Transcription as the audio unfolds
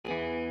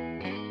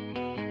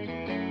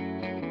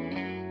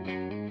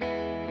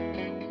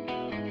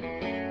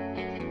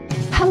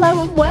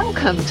Hello and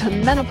welcome to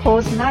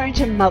Menopause,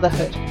 Marriage and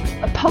Motherhood,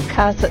 a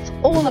podcast that's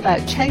all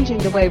about changing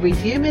the way we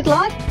view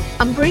midlife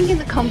and bringing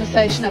the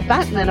conversation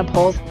about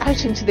menopause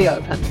out into the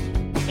open.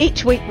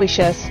 Each week we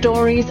share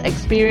stories,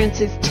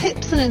 experiences,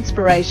 tips and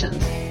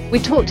inspirations. We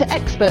talk to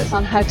experts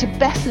on how to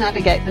best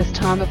navigate this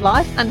time of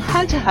life and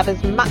how to have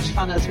as much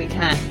fun as we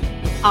can.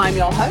 I'm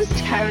your host,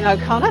 Karen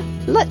O'Connor.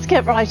 Let's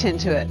get right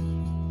into it.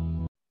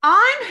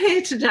 I'm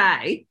here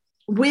today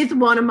with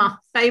one of my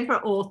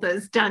favourite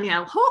authors,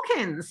 Danielle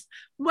Hawkins.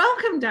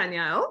 Welcome,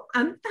 Danielle,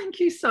 and thank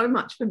you so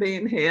much for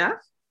being here.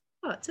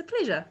 Oh, it's a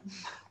pleasure.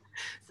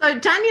 So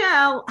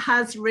Danielle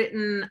has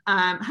written,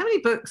 how many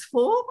books?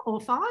 4 or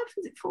 5?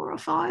 Is it 4 or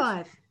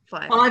 5?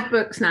 5. 5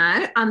 books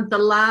now, and the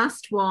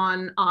last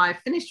one I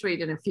finished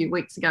reading a few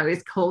weeks ago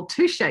is called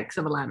Two Shakes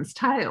of a Lamb's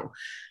Tail.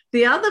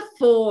 The other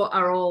 4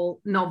 are all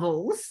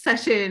novels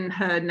set in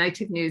her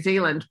native New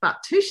Zealand, but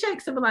Two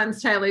Shakes of a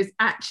Lamb's Tail is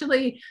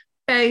actually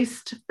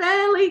based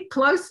fairly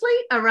closely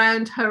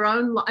around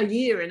a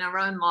year in her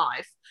own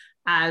life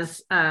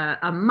as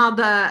a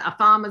mother, a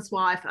farmer's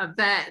wife, a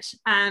vet,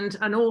 and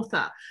an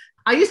author.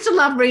 I used to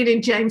love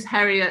reading James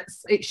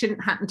Herriot's It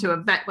Shouldn't Happen to a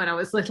Vet when I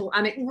was little,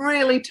 and it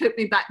really took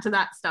me back to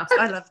that stuff.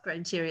 I love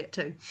Grange Herriot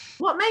too.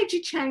 What made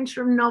you change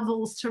from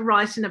novels to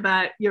writing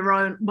about your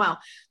own,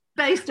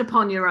 based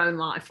upon your own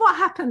life? What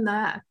happened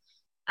there?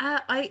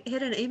 I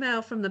had an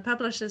email from the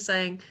publisher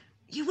saying,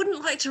 you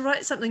wouldn't like to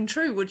write something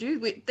true, would you?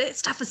 That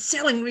stuff is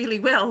selling really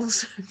well.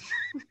 So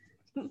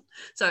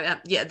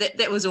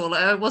that was all.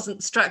 I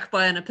wasn't struck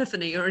by an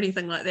epiphany or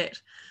anything like that.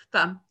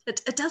 But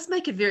it does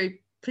make a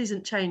very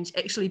pleasant change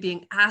actually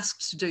being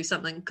asked to do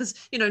something, because,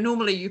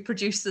 normally you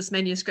produce this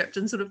manuscript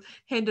and sort of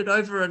hand it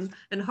over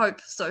and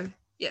hope. So,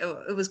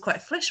 it was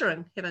quite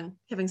flattering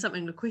having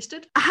something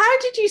requested. How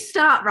did you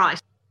start writing?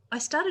 I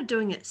started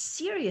doing it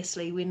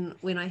seriously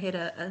when I had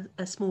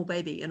a small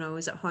baby and I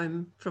was at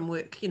home from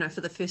work,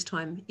 for the first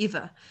time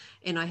ever.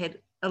 And I had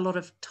a lot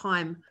of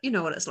time. You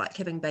know what it's like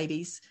having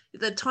babies.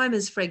 The time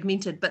is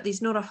fragmented, but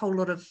there's not a whole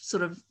lot of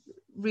sort of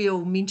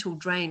real mental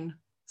drain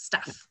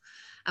stuff.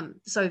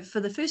 So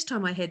for the first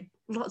time I had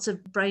lots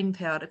of brain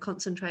power to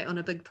concentrate on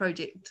a big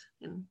project.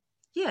 And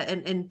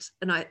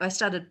I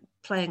started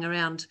playing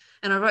around,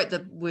 and I wrote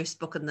the worst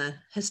book in the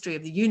history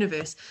of the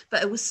universe,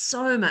 but it was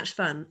so much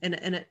fun and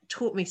it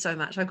taught me so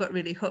much. I got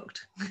really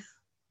hooked.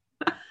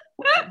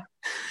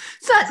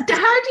 So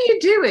how do you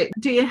do it?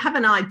 Do you have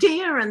an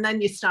idea and then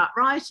you start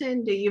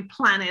writing? Do you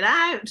plan it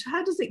out?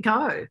 How does it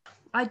go?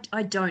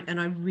 I don't,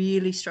 and I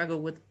really struggle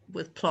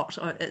with plot.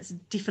 It's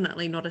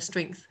definitely not a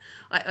strength.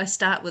 I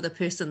start with a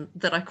person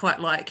that I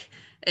quite like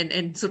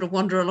and sort of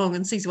wander along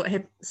and see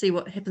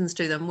what happens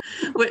to them,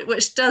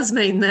 which does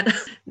mean that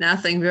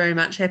nothing very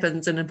much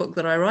happens in a book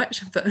that I write.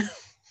 But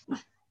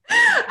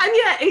and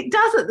yet it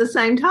does at the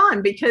same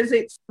time, because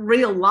it's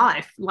real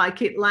life.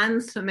 Like, it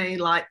lands to me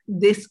like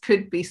this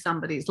could be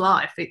somebody's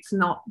life. It's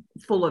not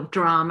full of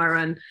drama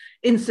and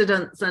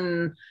incidents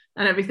and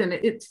everything.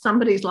 It's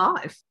somebody's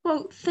life.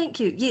 Well, thank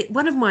you. Yeah,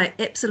 one of my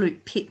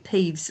absolute pet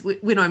peeves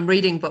when I'm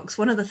reading books,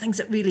 one of the things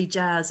that really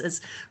jars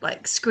is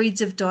like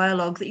screeds of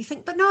dialogue that you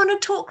think, but no one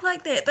would talk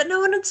like that, but no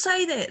one would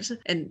say that.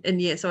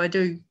 And yeah, so I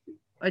do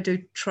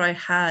try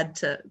hard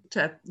to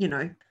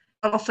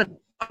often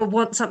I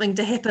want something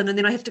to happen and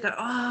then I have to go,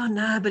 oh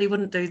no, but he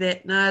wouldn't do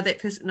that. No, that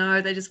person,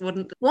 no, they just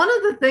wouldn't. One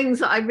of the things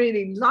that I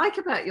really like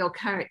about your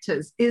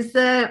characters is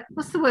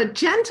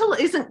gentle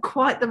isn't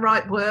quite the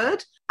right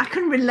word. I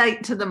can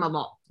relate to them a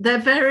lot. They're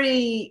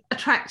very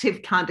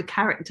attractive kind of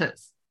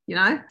characters.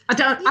 I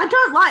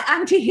don't like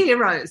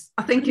anti-heroes.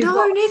 I think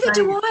neither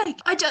do I.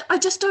 I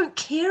just don't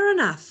care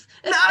enough.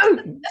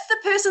 If the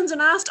person's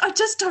an arse, I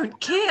just don't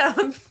care.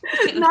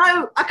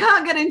 No, I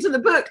can't get into the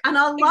book, and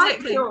I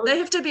exactly. like They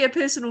have to be a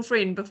personal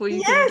friend before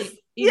you can get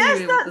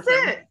Yes, that's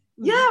it.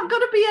 Yeah, I've got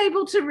to be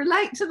able to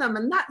relate to them,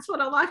 and that's what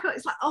I like.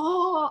 It's like,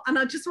 and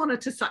I just want her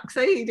to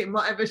succeed in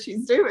whatever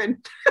she's doing.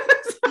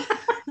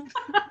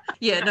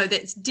 Yeah, no,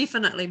 that's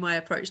definitely my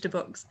approach to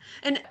books.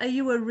 And are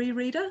you a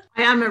rereader?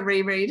 I am a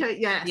rereader,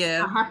 yes.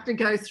 Yeah. I have to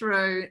go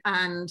through,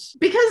 and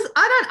because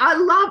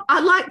I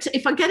like to,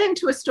 if I get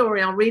into a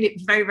story, I'll read it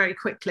very, very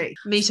quickly.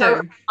 Me too.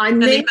 So I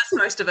miss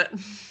most of it.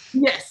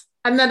 Yes.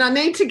 And then I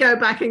need to go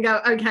back and go,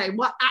 okay,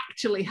 what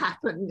actually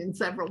happened in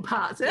several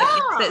parts? Yeah,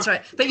 that's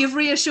right. But you've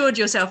reassured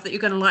yourself that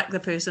you're going to like the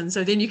person,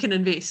 so then you can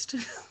invest.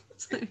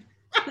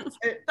 That's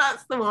it.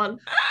 That's the one.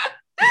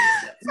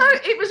 So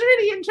it was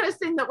really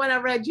interesting that when I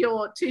read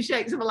your Two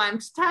Shakes of a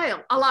Lamb's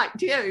Tail, I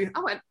liked you. I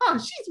went, oh,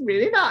 she's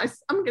really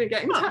nice. I'm going to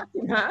get in touch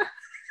with her.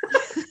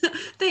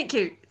 Thank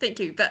you.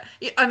 But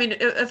I mean,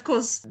 of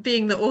course,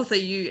 being the author,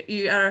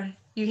 you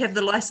have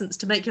the license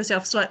to make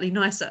yourself slightly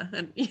nicer,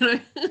 and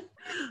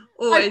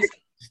always.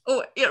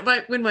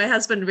 When my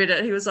husband read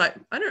it, he was like,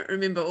 I don't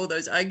remember all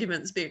those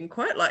arguments being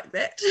quite like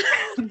that.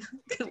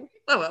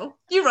 Oh, well,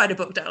 you write a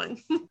book,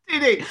 darling.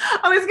 Did he?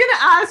 I was going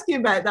to ask you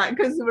about that,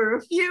 because there were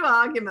a few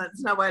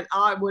arguments, and I went,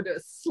 I would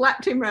have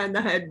slapped him around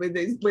the head with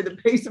a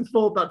piece of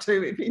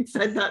 4x2 if he'd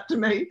said that to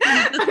me.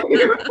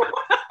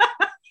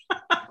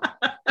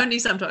 Only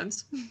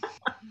sometimes.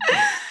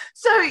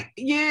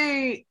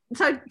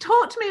 So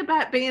talk to me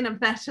about being a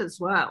vet as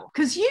well,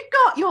 because you've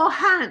got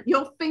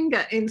your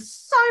finger in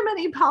so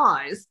many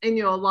pies in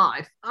your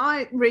life.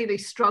 I really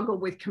struggle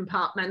with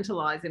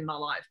compartmentalizing my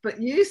life,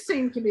 but you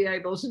seem to be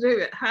able to do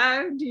it.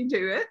 How do you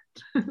do it?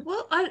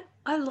 Well,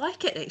 I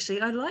like it,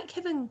 actually. I like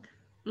having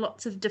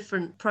lots of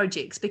different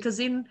projects, because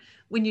then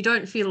when you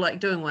don't feel like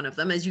doing one of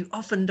them, as you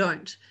often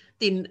don't,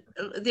 then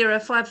there are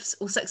 5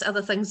 or 6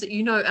 other things that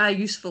you know are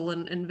useful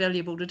and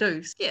valuable to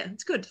do. So, yeah,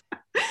 it's good.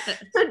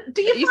 So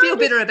do you feel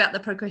better about the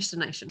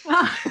procrastination?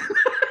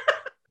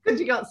 Because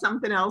you got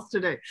something else to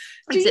do.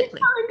 Exactly. Do you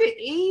find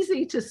it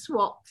easy to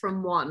swap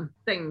from one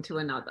thing to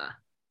another?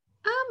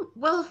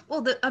 Well,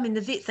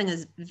 the vet thing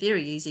is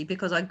very easy,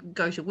 because I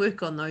go to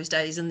work on those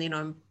days, and then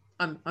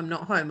I'm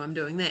not home, I'm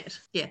doing that.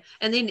 Yeah.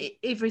 And then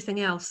everything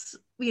else,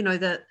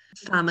 the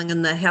farming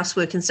and the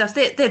housework and stuff,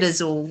 that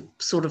is all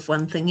sort of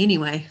one thing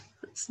anyway.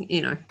 It's,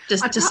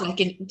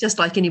 just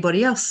like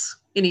anybody else,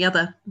 any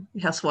other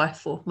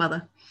housewife or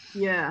mother.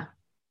 Yeah.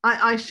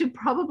 I should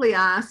probably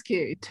ask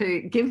you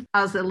to give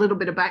us a little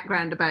bit of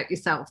background about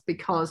yourself,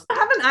 because I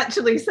haven't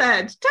actually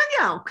said,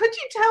 Danielle, could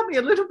you tell me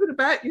a little bit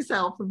about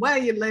yourself and where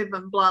you live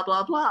and blah,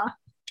 blah, blah?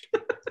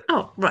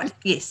 Oh, right.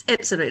 Yes,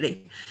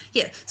 absolutely.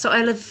 Yeah. So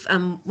I live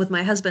with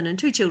my husband and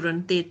 2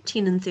 children. They're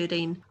 10 and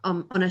 13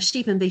 on a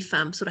sheep and beef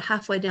farm, sort of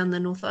halfway down the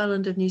North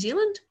Island of New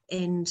Zealand.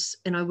 And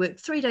I work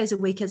 3 days a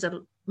week as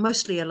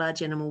mostly a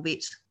large animal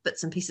vet,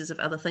 bits and pieces of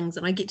other things.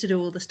 And I get to do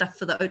all the stuff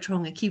for the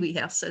Otaronga Kiwi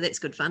House. So that's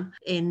good fun.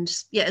 And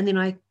then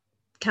I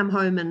come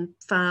home and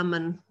farm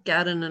and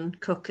garden and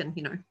cook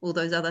and, all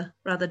those other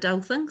rather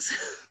dull things.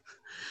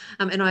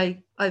 And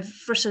I've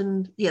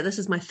written, this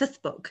is my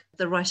 5th book.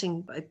 The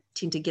writing, I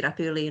tend to get up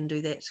early and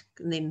do that.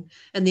 And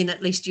then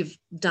at least you've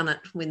done it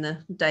when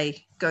the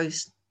day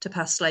goes to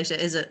pass later,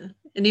 as it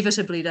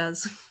inevitably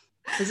does.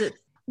 Is it?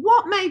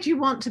 What made you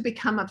want to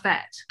become a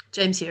vet?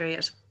 James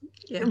Herriot.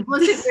 Yeah.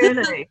 Was it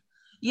really?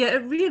 Yeah,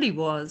 it really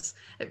was.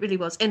 It really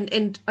was.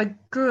 And I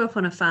grew up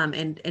on a farm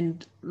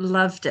and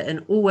loved it,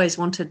 and always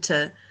wanted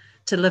to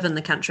live in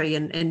the country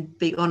and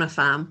be on a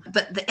farm.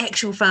 But the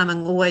actual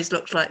farming always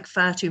looked like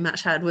far too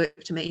much hard work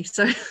to me.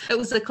 So it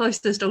was the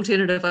closest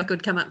alternative I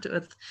could come up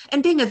with.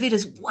 And being a vet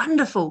is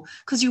wonderful,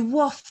 because you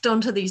waft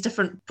onto these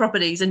different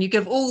properties and you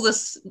give all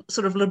this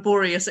sort of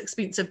laborious,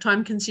 expensive,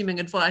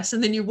 time-consuming advice,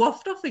 and then you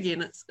waft off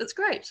again. It's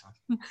great.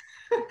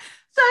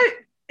 So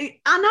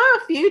I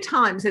know a few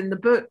times in the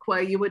book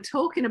where you were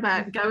talking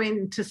about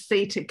going to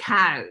see to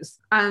cows.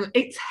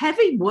 It's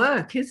heavy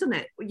work, isn't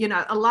it?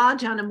 A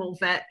large animal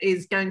vet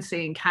is going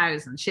seeing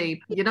cows and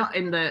sheep. You're not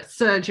in the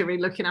surgery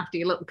looking after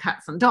your little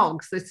cats and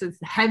dogs. This is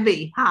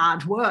heavy,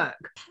 hard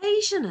work.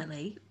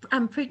 Occasionally,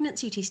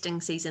 pregnancy testing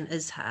season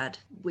is hard.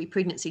 We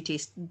pregnancy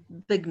test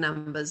big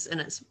numbers, and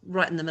it's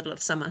right in the middle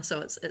of summer,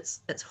 so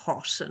it's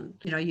hot, and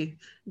you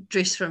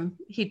dress from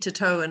head to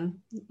toe in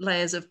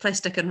layers of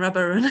plastic and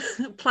rubber and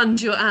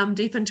plunge your arm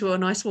deep into a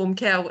nice warm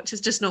cow, which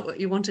is just not what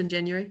you want in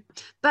January.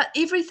 But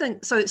everything,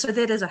 so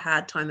that is a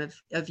hard time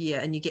of year,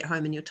 and you get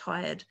home and you're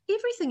tired.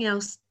 Everything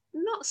else,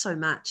 not so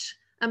much.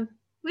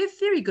 We have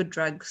very good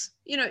drugs.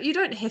 You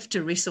don't have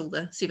to wrestle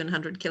the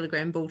 700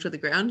 kilogram bull to the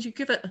ground. You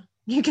give it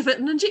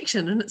an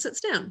injection and it sits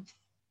down.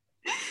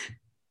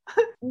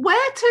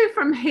 Where to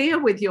from here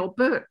with your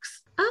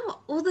books?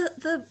 Well,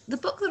 the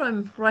book that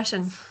I'm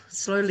writing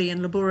slowly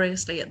and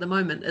laboriously at the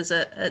moment is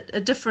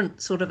a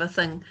different sort of a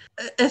thing.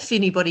 If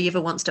anybody ever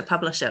wants to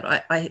publish it,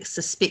 I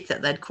suspect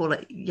that they'd call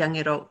it young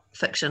adult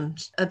fiction,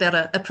 about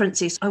a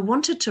princess. I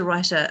wanted to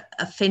write a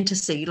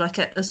fantasy, like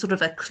a sort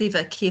of a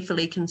clever,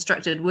 carefully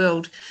constructed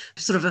world,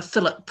 sort of a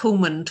Philip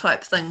Pullman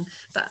type thing,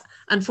 but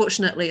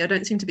unfortunately I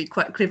don't seem to be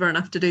quite clever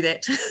enough to do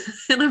that.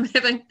 And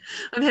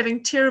I'm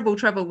having terrible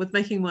trouble with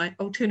making my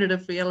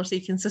alternative reality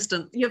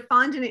consistent. You're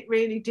finding it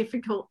really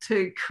difficult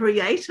to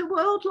create a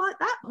world like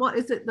that? What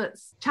is it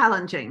that's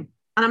challenging?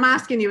 And I'm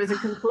asking you as a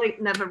complete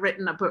never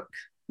written a book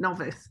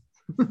novice.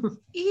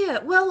 Yeah,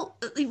 well,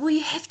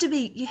 you have to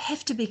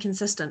be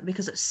consistent,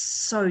 because it's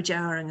so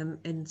jarring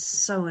and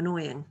so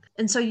annoying,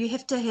 and so you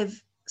have to have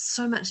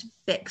so much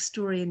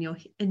backstory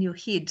in your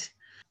head.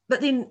 But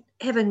then,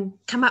 having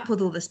come up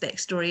with all this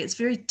backstory, it's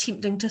very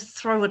tempting to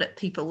throw it at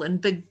people in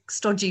big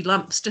stodgy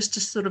lumps, just to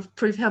sort of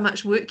prove how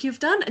much work you've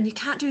done, and you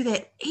can't do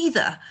that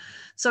either.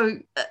 So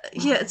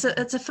it's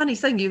a funny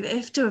thing. You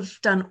have to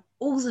have done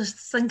all this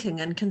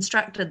thinking and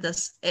constructed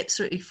this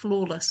absolutely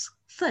flawless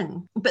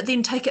thing, but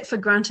then take it for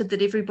granted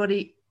that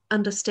everybody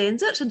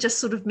understands it and just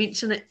sort of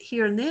mention it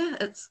here and there.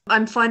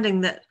 I'm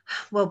finding that,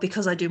 well,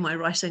 because I do my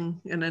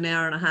writing in an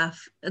hour and a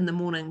half in the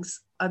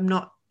mornings, I'm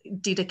not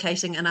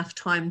dedicating enough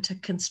time to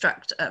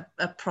construct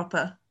a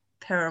proper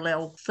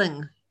parallel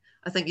thing.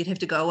 I think you'd have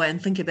to go away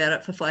and think about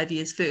it for 5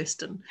 years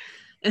first. And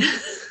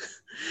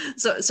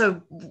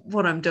so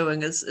what I'm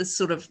doing is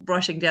sort of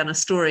writing down a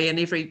story, and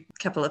every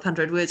couple of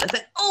hundred words I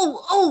think,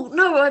 oh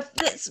no,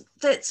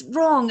 that's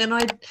wrong.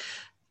 And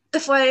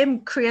if I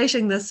am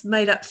creating this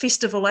made up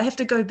festival, I have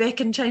to go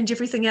back and change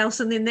everything else,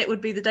 and then that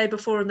would be the day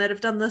before and they'd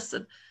have done this.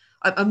 And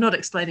I'm not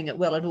explaining it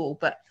well at all,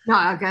 but no,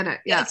 I get it.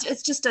 Yeah,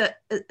 it's just a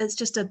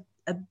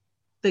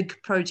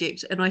big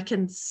project and I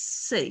can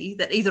see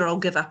that either I'll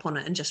give up on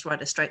it and just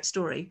write a straight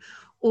story,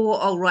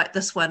 or I'll write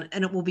this one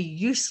and it will be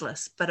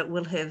useless, but it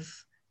will have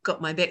got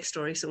my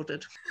backstory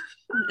sorted.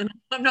 And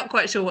I'm not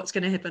quite sure what's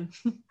going to happen.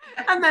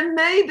 And then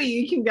maybe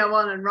you can go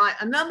on and write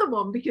another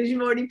one because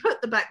you've already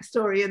put the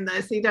backstory in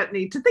there, so you don't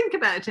need to think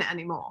about it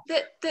anymore.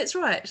 That's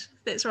right.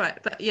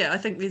 But yeah, I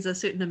think there's a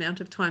certain amount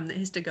of time that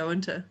has to go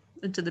into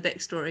the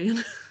backstory.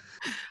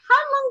 How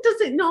long does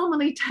it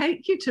normally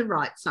take you to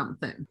write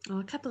something?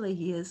 A couple of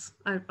years.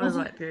 I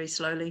write very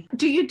slowly.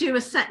 Do you do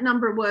a set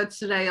number of words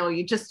today, or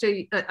you just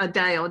do a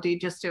day, or do you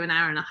just do an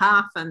hour and a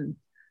half and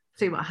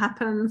see what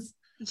happens?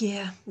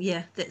 Yeah,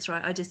 that's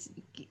right. I just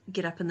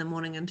get up in the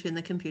morning and turn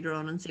the computer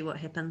on and see what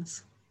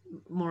happens,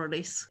 more or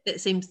less.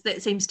 That seems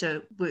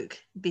to work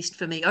best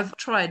for me. I've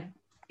tried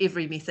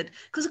every method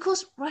because, of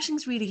course,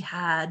 writing's really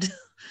hard,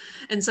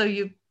 and so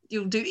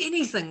you'll do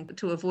anything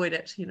to avoid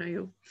it.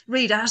 You'll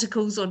read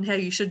articles on how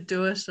you should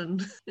do it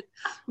and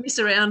mess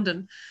around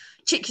and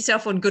check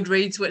yourself on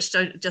Goodreads, which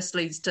just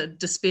leads to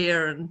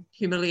despair and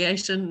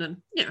humiliation and,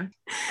 Does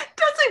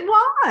it?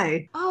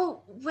 Why?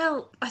 Oh,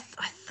 well, I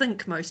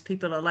think most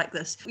people are like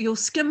this. You'll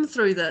skim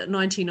through the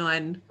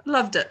 99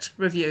 loved it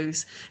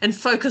reviews and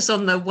focus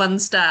on the 1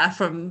 star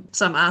from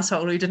some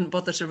asshole who didn't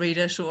bother to read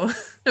it, or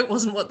it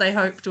wasn't what they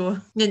hoped,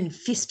 or then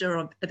fester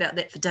about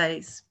that for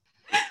days.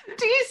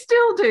 Do you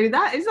still do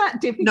that? Is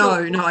that difficult?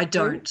 No, I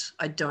don't.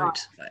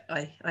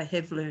 I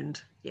have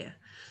learned.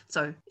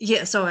 So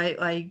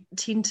I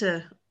tend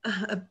to,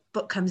 a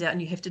book comes out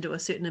and you have to do a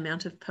certain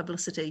amount of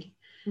publicity,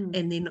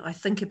 and then I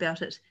think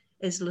about it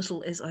as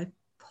little as I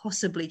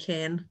possibly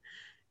can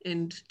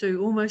and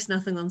do almost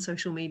nothing on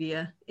social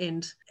media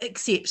and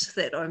accept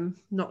that I'm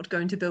not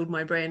going to build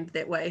my brand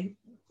that way,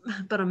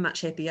 but I'm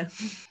much happier.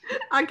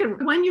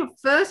 When your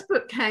first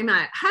book came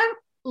out, how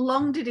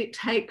long did it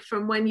take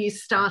from when you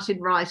started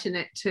writing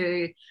it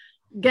to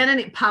getting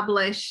it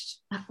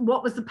published?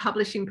 What was the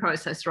publishing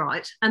process,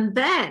 right? And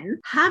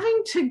then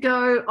having to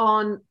go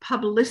on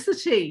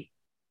publicity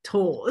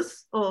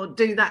tours or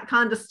do that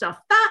kind of stuff,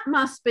 that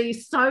must be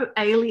so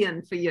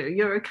alien for you.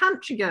 You're a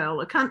country girl,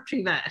 a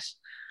country vet.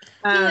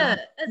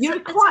 You're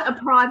quite a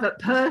private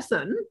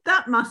person.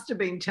 That must have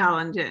been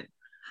challenging.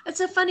 It's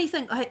a funny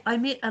thing. I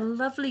met a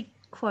lovely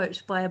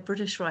quote by a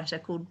British writer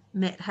called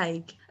Matt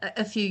Haig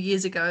a few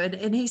years ago,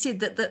 and he said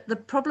that the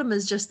problem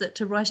is just that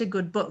to write a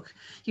good book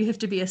you have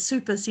to be a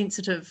super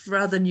sensitive,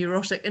 rather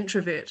neurotic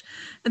introvert,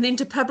 and then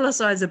to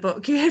publicize a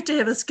book you have to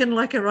have a skin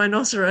like a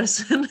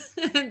rhinoceros and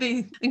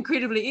be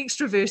incredibly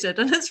extroverted,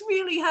 and it's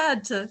really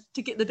hard to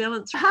get the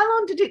balance right. How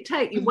long did it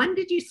take you? When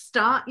did you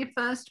start your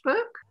first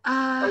book?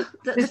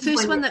 The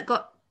first one that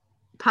got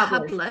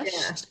published.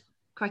 Yeah.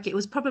 Crikey, it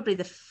was probably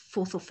the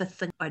 4th or 5th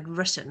thing I'd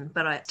written,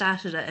 but I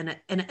started it and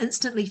it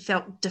instantly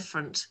felt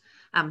different.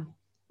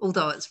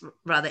 Although it's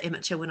rather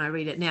amateur when I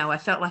read it now, I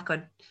felt like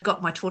I'd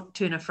got my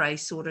turn of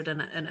phrase sorted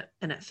and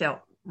it felt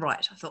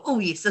right. I thought, oh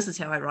yes, this is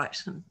how I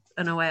write,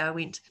 and away I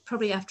went.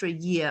 Probably after a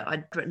year,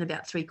 I'd written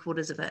about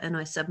 3/4 of it, and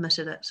I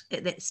submitted it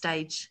at that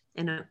stage,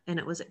 and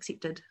it was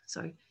accepted.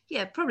 So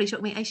yeah, it probably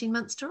took me 18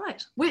 months to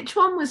write. Which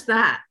one was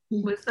that?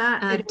 Was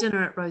that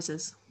Dinner at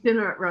Rosie's?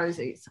 Dinner at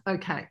Rosie's.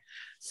 Okay.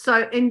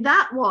 So in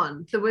that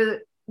one,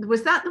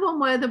 was that the one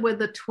where there were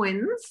the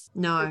twins?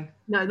 No,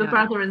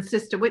 brother and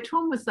sister. Which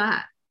one was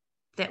that?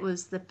 That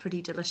was the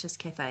Pretty Delicious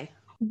Cafe.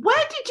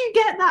 Where did you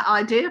get that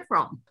idea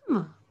from?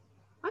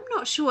 I'm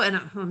not sure, and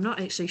I'm not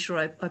actually sure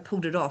I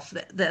pulled it off.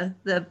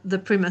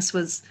 The premise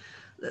was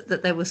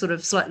that they were sort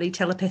of slightly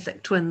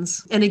telepathic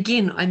twins. And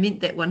again, I meant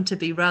that one to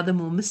be rather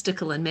more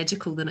mystical and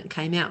magical than it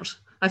came out.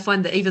 I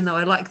find that even though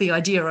I like the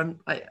idea,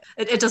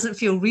 it doesn't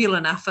feel real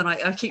enough, and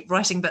I keep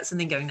writing bits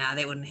and then going, nah,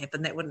 that wouldn't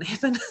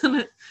happen,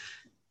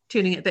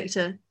 turning it back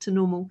to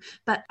normal.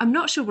 But I'm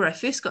not sure where I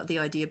first got the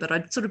idea, but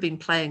I'd sort of been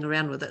playing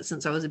around with it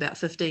since I was about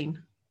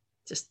 15.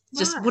 Just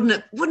right.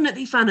 Wouldn't it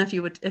be fun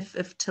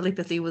if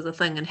telepathy was a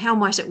thing, and how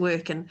might it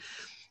work, and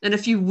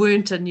if you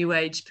weren't a new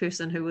age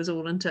person who was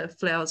all into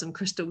flowers and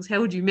crystals, how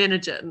would you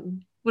manage it,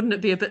 and wouldn't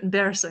it be a bit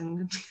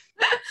embarrassing?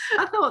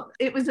 I thought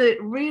it was a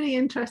really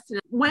interesting.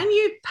 When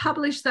you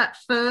published that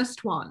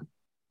first one,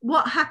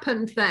 what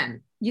happened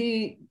then?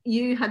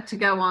 You had to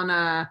go on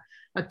a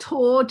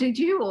tour, did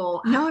you?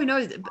 Or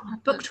no,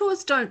 book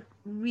tours don't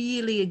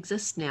really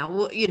exist now.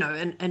 Well,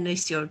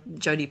 unless you're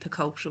Jodie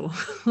Picoult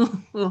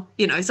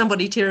or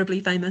somebody terribly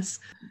famous.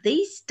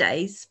 These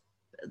days,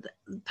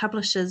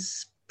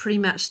 publishers pretty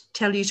much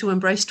tell you to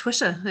embrace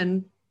Twitter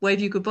and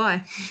wave you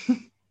goodbye.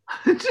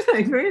 Do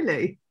they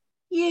really?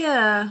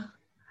 Yeah.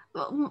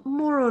 Well,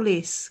 more or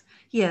less,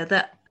 yeah.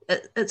 That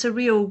it's a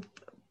real.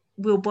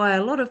 We'll buy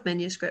a lot of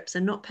manuscripts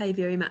and not pay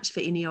very much for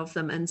any of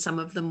them, and some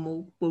of them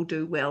will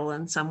do well,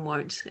 and some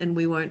won't, and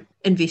we won't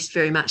invest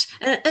very much.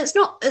 And it's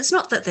not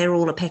that they're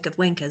all a pack of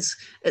wankers.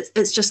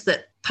 It's just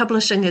that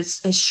publishing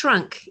has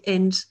shrunk,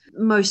 and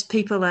most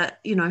people are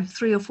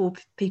 3 or 4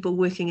 people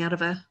working out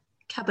of a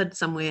cupboard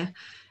somewhere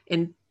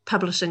and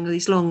publishing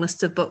these long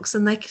lists of books,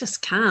 and they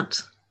just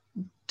can't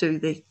do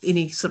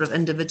any sort of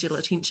individual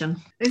attention.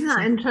 Isn't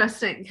that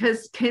interesting?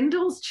 Because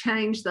Kindle's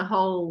changed the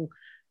whole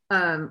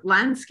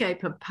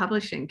landscape of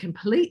publishing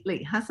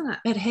completely, hasn't it?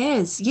 It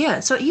has, yeah.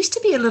 So it used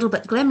to be a little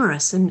bit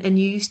glamorous, and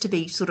you used to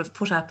be sort of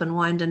put up and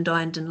wined and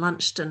dined and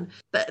lunched,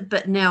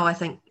 but now I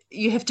think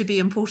you have to be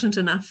important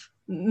enough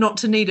not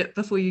to need it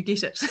before you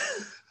get it.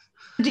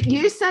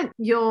 You sent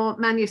your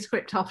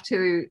manuscript off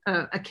to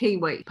a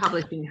Kiwi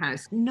publishing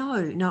house?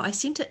 No, I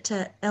sent it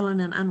to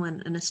Allen and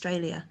Unwin in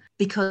Australia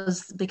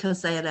because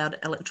they allowed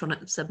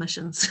electronic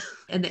submissions,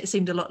 and that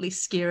seemed a lot less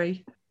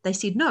scary. They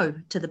said no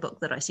to the book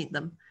that I sent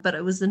them, but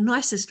it was the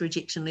nicest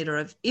rejection letter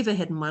I've ever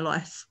had in my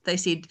life. They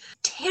said,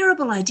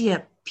 terrible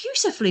idea,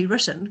 beautifully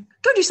written,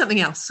 go do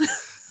something else.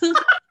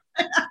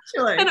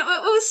 Actually. And it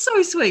was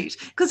so sweet,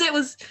 because that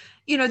was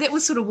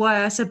sort of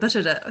why I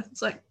submitted it.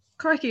 It's like,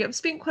 crikey, I've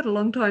spent quite a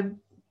long time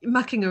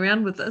mucking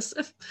around with this.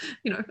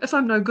 If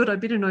I'm no good, I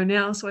better know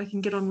now so I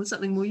can get on with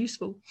something more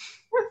useful.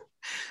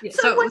 Yeah,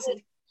 so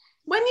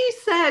when you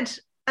said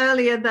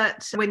earlier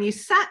that when you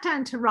sat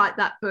down to write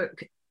that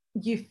book,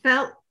 you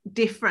felt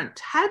different.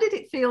 How did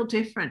it feel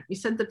different? You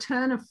said the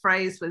turn of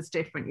phrase was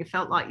different. You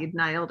felt like you'd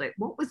nailed it.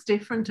 What was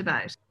different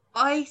about it?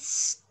 I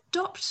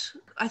stopped.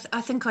 I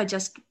think I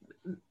just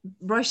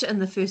wrote it in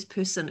the first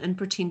person and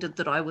pretended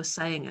that I was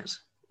saying it.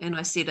 And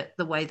I said it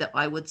the way that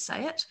I would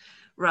say it,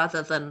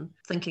 rather than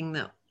thinking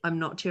that I'm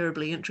not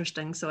terribly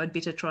interesting, so I'd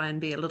better try and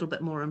be a little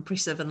bit more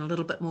impressive and a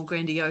little bit more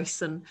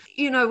grandiose, and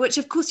which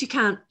of course you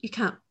can't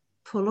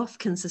pull off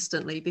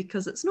consistently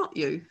because it's not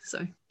you.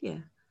 So yeah.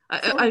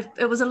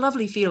 It was a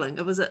lovely feeling.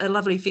 It was a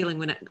lovely feeling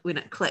when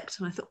it clicked,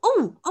 and I thought,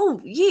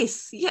 oh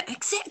yes, yeah,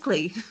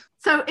 exactly.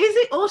 So is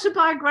it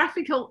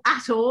autobiographical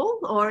at all,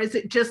 or is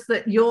it just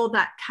that you're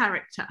that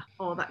character,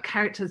 or that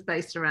character's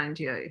based around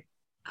you?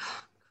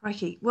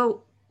 Crikey.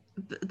 Well,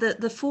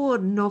 the 4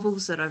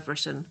 novels that I've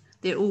written,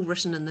 they're all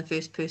written in the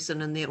first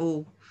person, and they're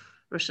all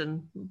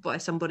written by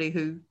somebody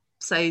who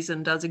says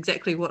and does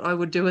exactly what I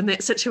would do in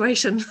that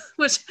situation,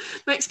 which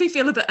makes me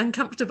feel a bit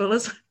uncomfortable,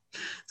 as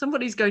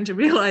somebody's going to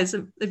realise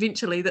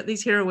eventually that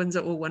these heroines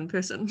are all one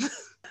person.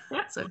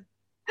 So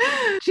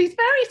she's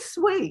very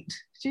sweet.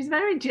 She's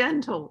very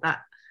gentle,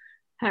 that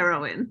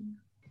heroine.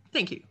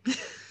 Thank you.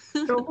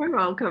 You're very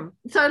welcome.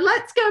 So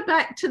let's go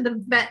back to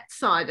the vet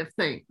side of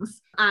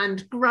things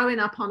and growing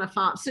up on a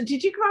farm. So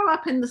did you grow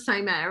up in the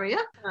same area?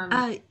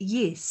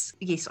 Yes.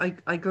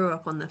 I grew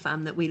up on the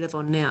farm that we live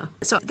on now.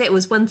 So that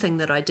was one thing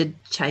that I did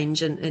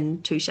change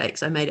in Two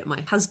Shakes. I made it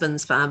my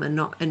husband's farm and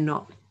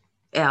not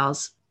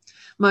ours,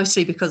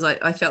 mostly because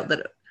I felt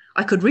that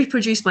I could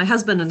reproduce my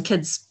husband and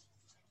kids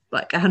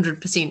like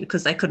 100%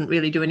 because they couldn't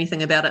really do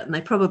anything about it, and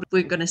they probably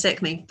weren't going to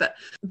sack me. But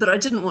I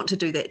didn't want to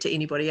do that to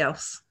anybody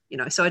else.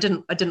 So I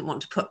didn't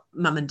want to put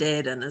mum and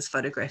dad in as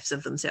photographs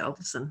of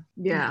themselves. And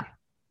yeah,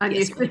 and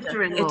yes, your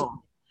sister-in-law.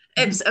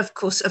 Of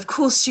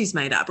course, she's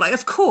made up. Like,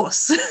 of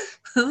course,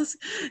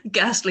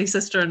 ghastly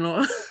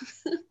sister-in-law.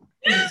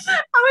 When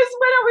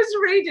I was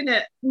reading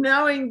it,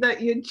 knowing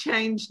that you'd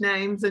change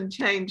names and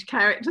change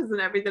characters and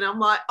everything, I'm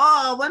like,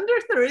 I wonder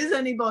if there is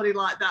anybody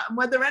like that, and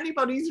whether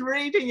anybody's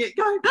reading it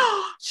going,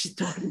 she's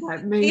talking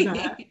about me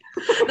there.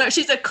 No,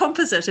 she's a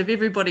composite of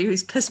everybody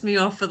who's pissed me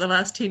off for the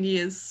last 10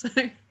 years. So.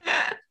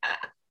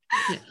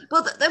 Yeah.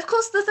 Well, of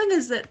course, the thing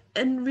is that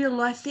in real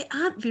life there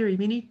aren't very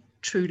many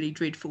truly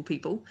dreadful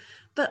people,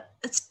 but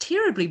it's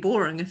terribly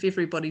boring if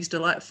everybody's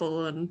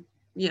delightful, and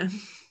you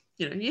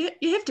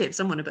have to have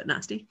someone a bit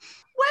nasty.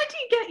 Where do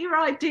you get your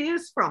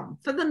ideas from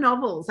for the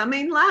novels? I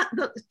mean,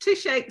 the Two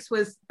Shakes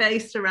was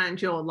based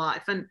around your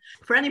life, and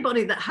for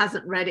anybody that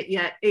hasn't read it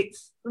yet,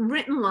 it's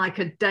written like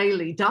a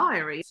daily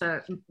diary.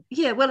 So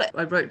yeah, well,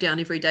 I wrote down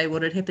every day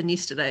what had happened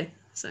yesterday.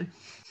 So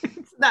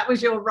that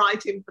was your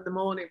writing for the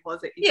morning,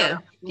 was it? Yeah,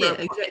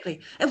 exactly.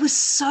 It was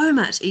so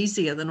much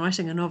easier than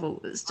writing a novel.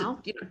 It's just,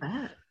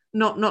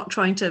 not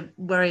trying to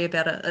worry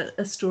about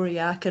a story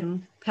arc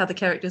and how the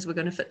characters were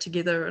going to fit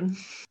together. And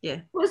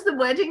yeah. Was the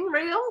wedding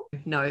real?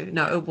 No,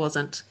 it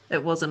wasn't.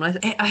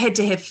 I had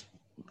to have,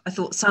 I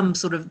thought, some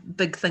sort of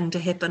big thing to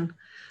happen.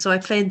 So I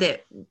planned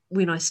that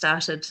when I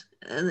started,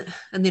 and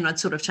then I'd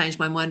sort of changed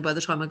my mind by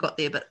the time I got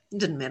there, but it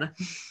didn't matter.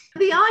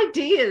 The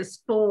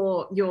ideas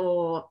for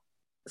your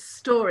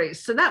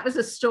stories, so that was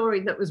a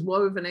story that was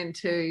woven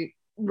into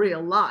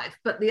real life,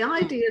 but the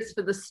ideas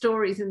for the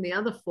stories in the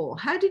other 4,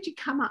 how did you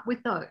come up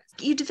with those?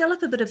 You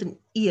develop a bit of an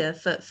ear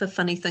for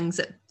funny things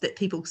that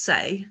people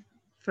say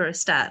for a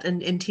start,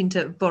 and tend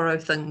to borrow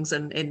things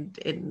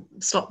and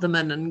slot them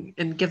in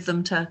and give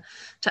them to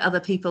other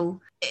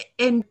people.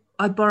 And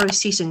I borrow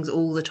settings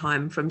all the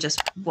time from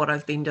just what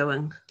I've been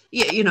doing.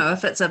 Yeah,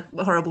 if it's a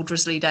horrible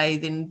drizzly day,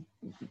 then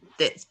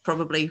that's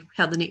probably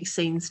how the next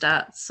scene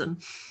starts.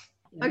 And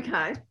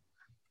okay.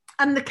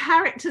 And the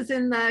characters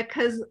in there,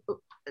 because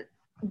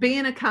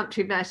being a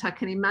country vet, I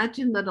can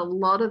imagine that a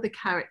lot of the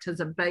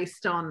characters are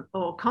based on,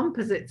 or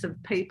composites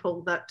of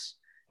people that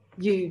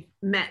you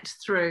met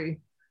through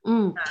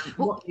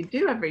what you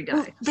do every day.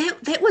 Well,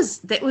 that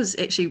was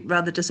actually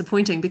rather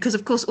disappointing, because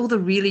of course all the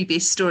really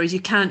best stories you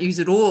can't use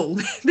at all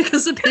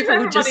because the people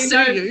would just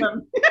sue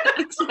you.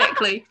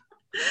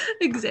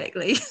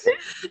 Exactly.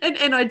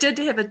 And I did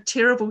have a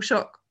terrible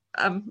shock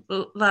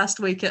last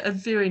week, a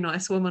very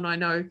nice woman I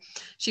know,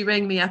 she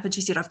rang me up and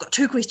she said, I've got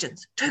two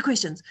questions.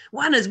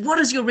 One is, what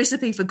is your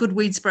recipe for good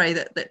weed spray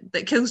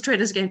that kills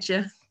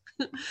Tradescantia?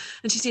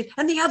 And she said,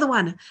 and the other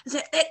one is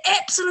that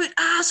absolute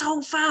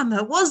asshole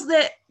farmer, was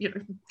that,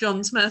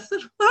 John Smith?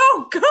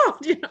 Oh God,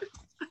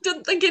 I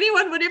didn't think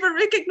anyone would ever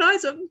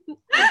recognise him.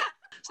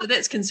 So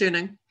that's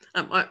concerning.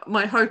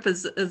 My hope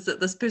is that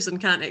this person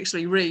can't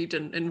actually read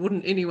and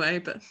wouldn't anyway,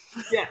 but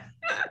yeah.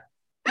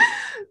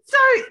 So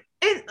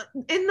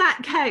in that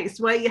case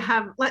where you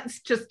have, let's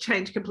just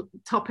change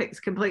topics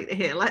completely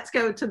here. Let's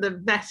go to the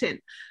vetting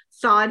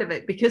side of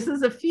it, because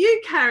there's a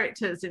few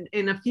characters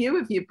in a few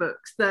of your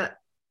books that,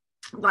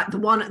 like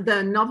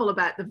the novel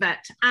about the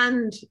vet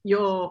and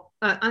your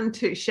and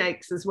Two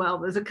Shakes as well.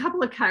 There's a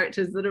couple of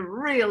characters that are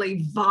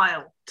really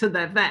vile to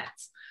their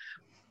vets.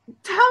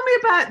 Tell me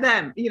about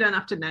them. You don't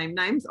have to name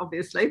names,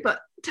 obviously, but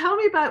tell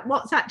me about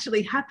what's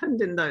actually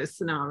happened in those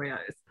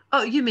scenarios.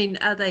 Oh, you mean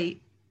are they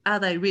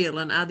real,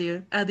 and are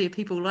there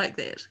people like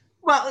that?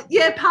 Well,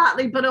 yeah,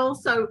 partly, but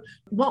also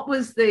what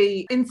was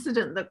the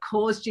incident that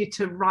caused you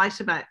to write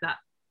about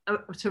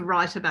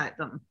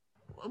them?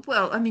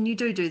 Well, I mean, you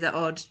do the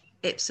odd,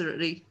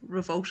 absolutely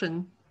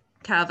revolting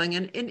carving,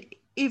 and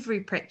every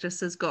practice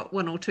has got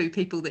one or two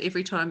people that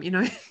every time,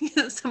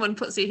 someone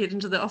puts their head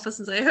into the office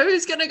and say,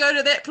 who's going to go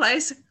to that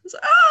place? It's,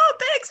 oh,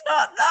 Beck's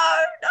not,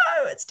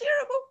 no, it's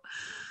terrible.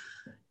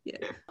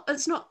 Yeah,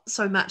 it's not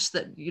so much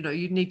that, you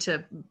need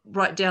to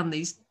write down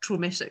these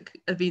traumatic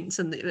events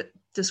and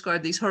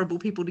describe these horrible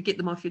people to get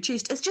them off your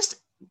chest. It's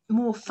just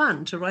more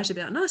fun to write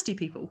about nasty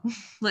people,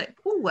 like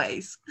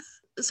always.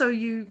 So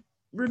you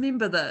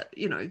remember the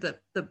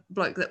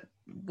bloke that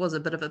was a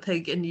bit of a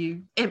pig, and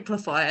you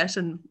amplify it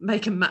and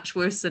make him much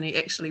worse than he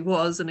actually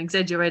was and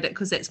exaggerate it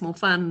because that's more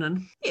fun.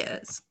 And yeah,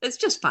 it's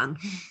just fun.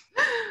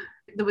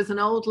 There was an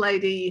old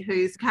lady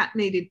whose cat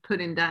needed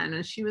putting down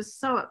and she was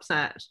so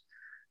upset,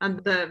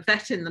 and the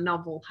vet in the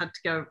novel had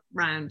to go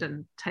round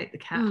and take the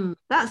cat.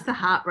 That's the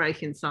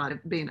heartbreaking side of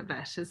being a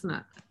vet, isn't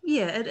it?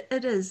 Yeah,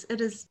 it is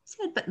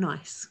sad but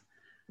nice.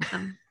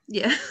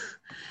 Yeah.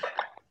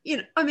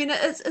 I mean,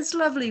 it's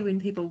lovely when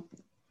people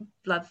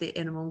love their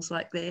animals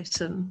like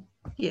that, and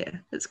yeah,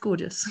 it's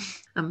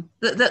gorgeous.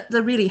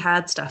 The really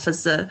hard stuff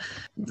is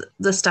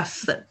the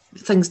stuff that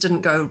things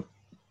didn't go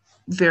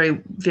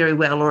very, very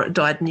well, or it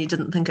died and you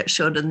didn't think it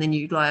should, and then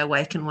you lie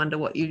awake and wonder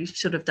what you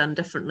should have done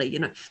differently.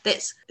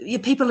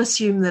 People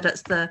assume that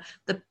it's the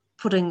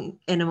putting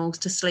animals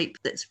to sleep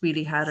that's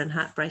really hard and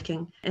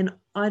heartbreaking, and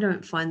I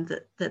don't find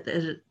that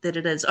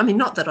it is. I mean,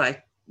 not that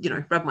I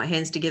rub my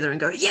hands together and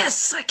go,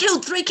 yes, I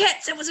killed 3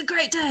 cats, it was a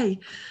great day.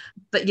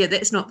 But yeah,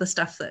 that's not the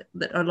stuff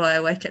that I lie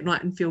awake at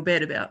night and feel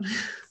bad about.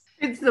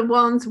 It's the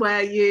ones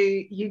where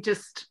you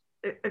just,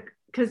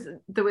 because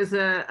there was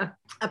a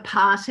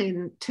part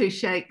in Two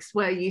Shakes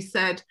where you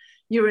said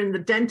you were in the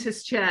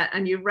dentist chair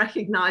and you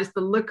recognised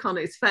the look on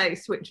his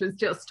face, which was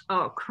just,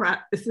 oh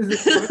crap, this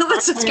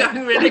is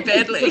going really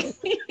badly.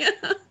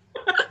 Yeah.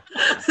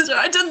 So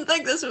I didn't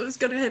think this was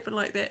going to happen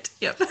like that.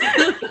 Yep.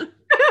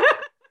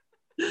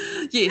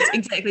 Yes,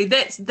 exactly.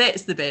 That's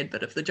the bad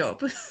bit of the job.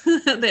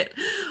 That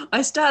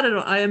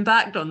I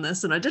embarked on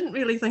this and I didn't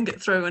really think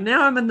it through, and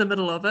now I'm in the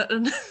middle of it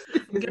and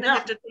I'm going to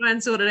have to try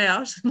and sort it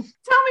out. Tell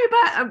me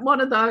about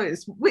one of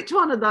those. Which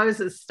one of those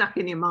is stuck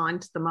in your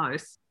mind the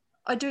most?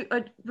 I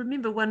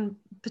remember one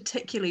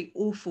particularly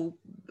awful.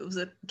 It was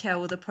a cow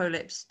with a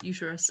prolapsed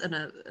uterus in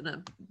a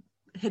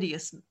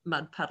hideous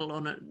mud puddle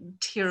on a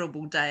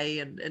terrible day,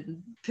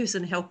 and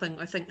person helping,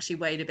 I think she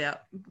weighed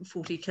about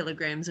 40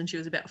 kilograms and she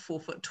was about 4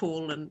 foot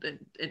tall, and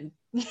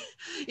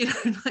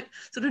like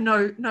sort of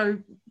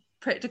no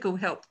practical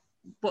help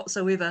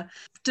whatsoever.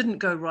 Didn't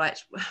go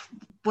right.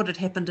 What had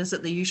happened is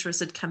that the uterus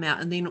had come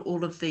out and then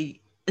all of the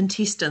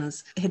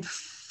intestines had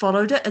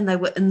followed it and they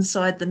were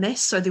inside the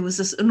mass, so there was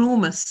this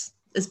enormous,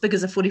 as big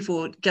as a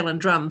 44-gallon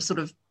drum, sort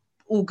of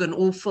organ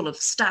all full of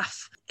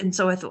stuff. And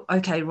so I thought,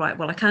 okay, right,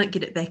 well, I can't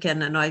get it back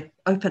in. And I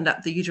opened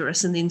up the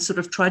uterus and then sort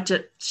of tried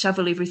to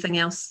shovel everything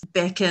else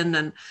back in,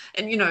 and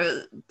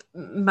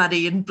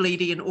muddy and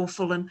bleedy and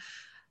awful. And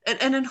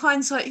in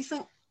hindsight, you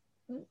think,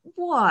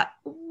 why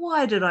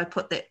did I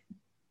put that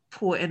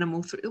poor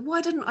animal through?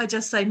 Why didn't I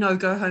just say, no,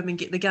 go home and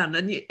get the gun?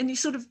 And you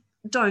sort of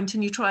don't,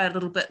 and you try a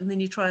little bit, and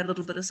then you try a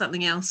little bit of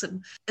something else,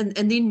 and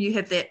then you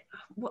have that,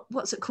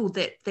 what's it called,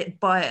 that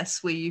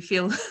bias where you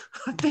feel,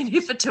 I've been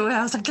here for 2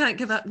 hours, I can't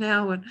give up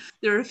now. And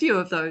there are a few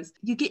of those.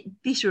 You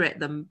get better at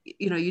them.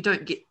 You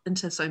don't get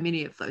into so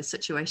many of those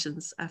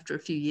situations after a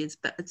few years,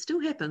 but it still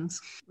happens.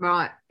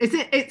 Right.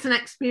 It's an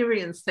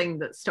experience thing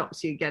that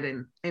stops you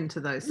getting into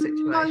those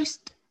situations?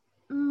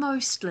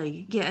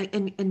 Mostly, yeah.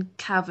 And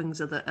carvings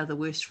are the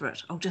worst for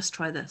it. I'll just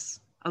try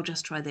this, I'll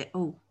just try that.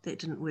 Oh, that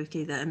didn't work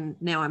either. And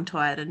now I'm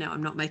tired, and now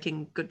I'm not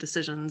making good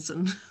decisions.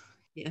 And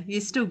yeah, you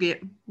still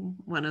get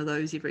one of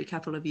those every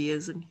couple of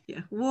years. And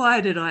yeah,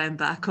 why did I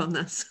embark on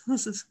this?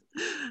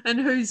 And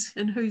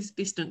whose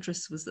best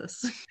interest was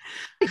this?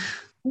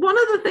 One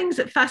of the things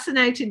that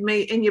fascinated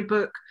me in your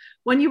book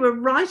when you were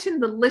writing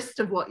the list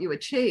of what you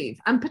achieve,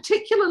 and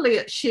particularly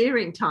at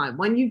shearing time,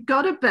 when you've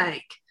got to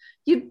bake,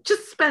 you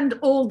just spend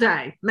all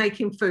day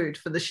making food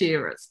for the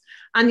shearers,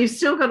 and you've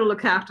still got to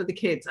look after the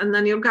kids, and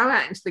then you'll go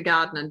out into the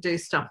garden and do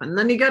stuff, and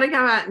then you got to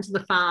go out into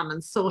the farm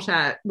and sort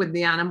out with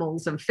the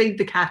animals and feed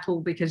the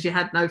cattle because you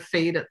had no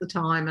feed at the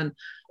time, and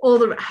all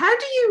the. How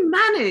do you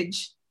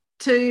manage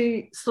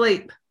to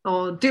sleep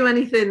or do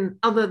anything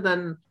other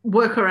than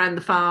work around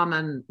the farm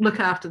and look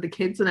after the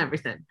kids and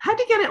everything? How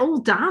do you get it all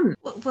done?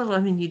 Well, I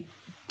mean, you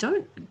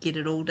don't get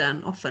it all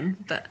done often,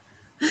 but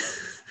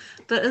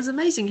but it's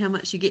amazing how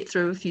much you get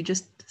through if you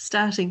just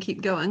start and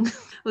keep going.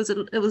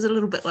 It was a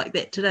little bit like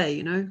that today,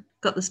 you know.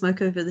 Got the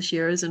smoke over the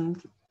shearers and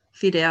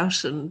fed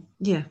out, and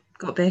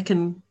got back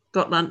and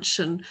got lunch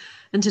and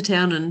into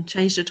town and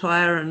changed a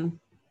tyre and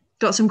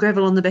got some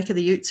gravel on the back of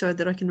the ute so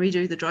that I can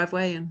redo the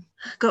driveway, and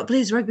got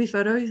Blair's rugby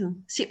photos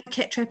and set my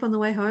cat trap on the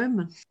way home.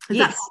 And is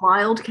that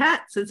wild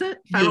cats, is it?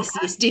 Feral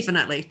yes,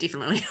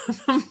 definitely.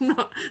 I'm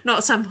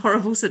not some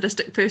horrible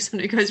sadistic person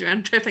who goes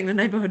around trapping the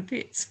neighbourhood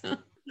pets.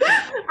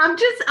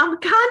 I'm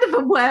kind of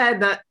aware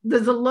that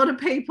there's a lot of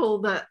people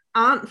that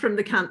aren't from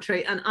the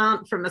country and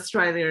aren't from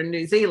Australia and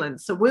New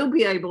Zealand, so we'll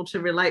be able to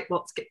relate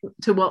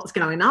to what's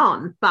going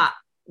on, but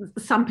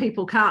some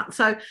people can't.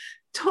 So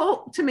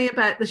talk to me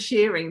about the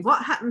shearing.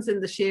 What happens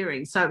in the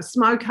shearing? So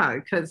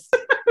smoko, because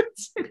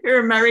if you're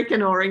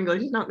American or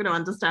English, you're not going to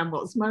understand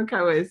what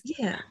smoko is.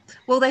 Yeah.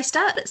 Well, they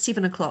start at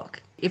 7:00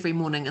 every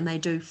morning and they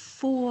do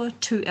 4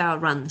 2-hour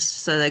runs.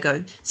 So they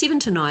go 7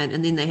 to 9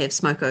 and then they have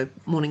smoko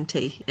morning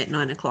tea at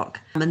 9:00.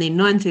 And then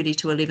 9:30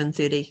 to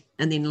 11:30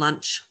 and then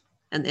lunch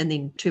and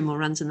then 2 more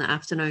runs in the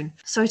afternoon.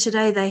 So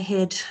today they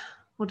had,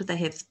 what did they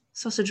have?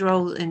 Sausage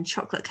roll and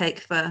chocolate cake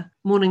for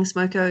morning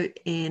smoko,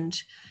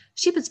 and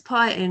shepherd's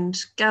pie and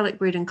garlic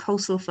bread and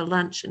coleslaw for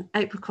lunch, and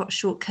apricot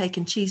shortcake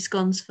and cheese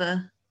scones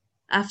for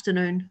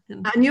afternoon.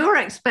 And you're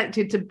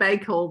expected to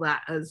bake all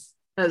that as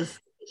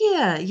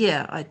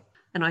yeah.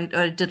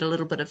 I did a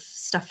little bit of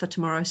stuff for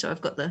tomorrow, so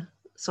I've got the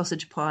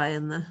sausage pie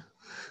and the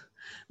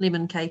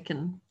lemon cake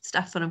and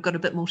stuff, and I've got a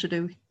bit more to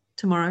do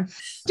tomorrow.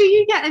 Do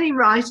you get any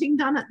writing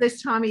done at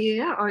this time of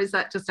year, or is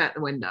that just out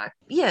the window?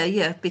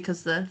 Yeah,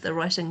 because the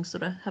writing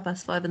sort of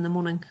 5:30 in the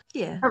morning.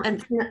 Yeah.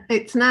 And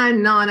it's now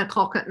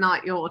 9:00 at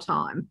night your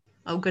time.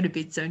 I'll go to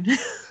bed soon.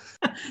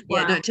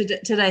 Yeah, wow. No,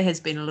 today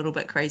has been a little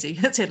bit crazy.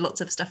 It's had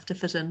lots of stuff to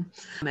fit in.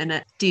 And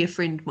a dear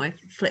friend, my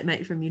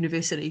flatmate from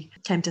university,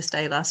 came to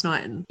stay last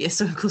night. And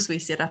so of course we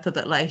set up a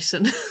bit late.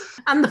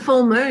 And the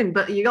full moon,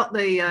 but you got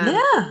the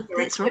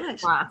that's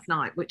right, last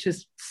night, which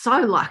is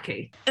so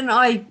lucky.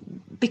 And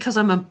because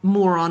I'm a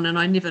moron and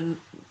I never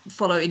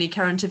follow any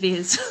current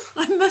affairs,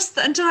 I missed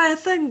the entire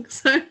thing.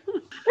 So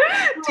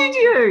did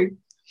you?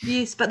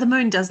 Yes, but the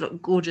moon does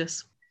look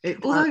gorgeous.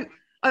 Although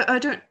I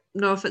don't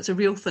know if it's a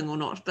real thing or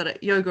not, but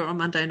at yoga on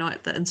Monday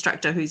night, the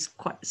instructor, who's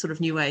quite sort of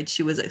new age,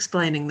 she was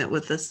explaining that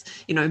with this,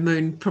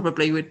 moon,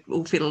 probably we'd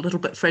all feel a little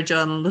bit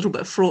fragile and a little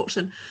bit fraught.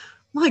 And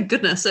my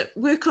goodness, at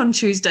work on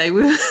Tuesday,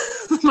 we were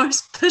the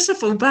most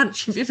pitiful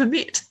bunch you've ever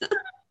met.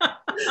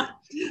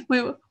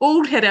 We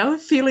all had our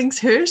feelings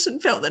hurt and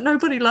felt that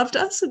nobody loved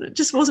us and it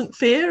just wasn't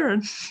fair.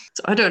 And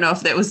so I don't know if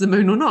that was the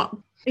moon or not.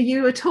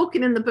 You were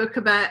talking in the book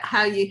about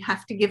how you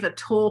have to give a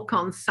talk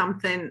on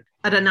something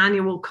at an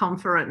annual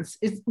conference.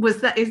 Is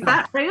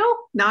that real?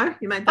 No,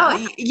 you made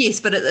that up? Yes,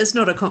 but it's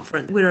not a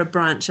conference. We're a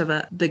branch of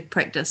a big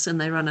practice, and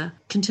they run a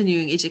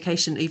continuing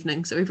education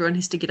evening, so everyone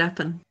has to get up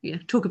and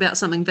talk about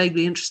something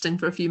vaguely interesting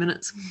for a few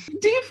minutes.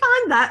 Do you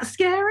find that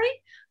scary?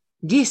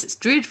 Yes, it's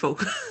dreadful.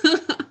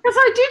 Because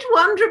I did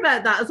wonder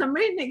about that as I'm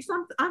reading it.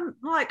 I'm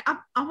like,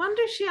 I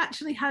wonder if she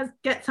actually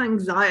gets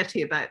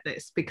anxiety about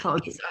this,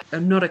 because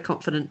I'm not a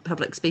confident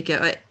public speaker.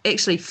 I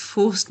actually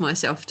forced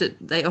myself to.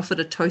 They offered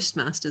a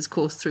Toastmasters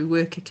course through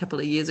work a couple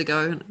of years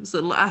ago, and it was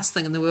the last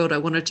thing in the world I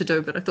wanted to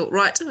do. But I thought,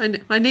 right,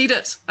 I need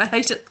it. I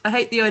hate it. I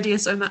hate the idea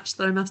so much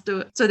that I must do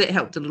it. So that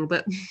helped a little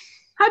bit.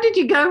 How did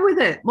you go with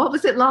it? What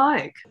was it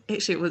like?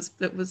 Actually,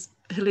 it was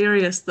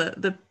hilarious.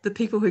 The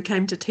people who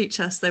came to teach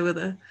us, they were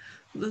the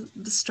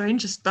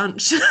strangest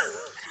bunch.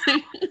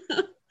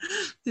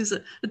 There's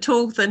a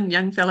tall, thin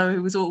young fellow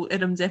who was all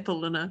Adam's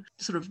apple, and a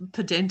sort of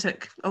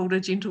pedantic older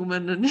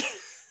gentleman, and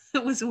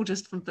it was all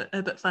just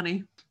a bit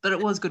funny, but it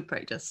was good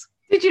practice.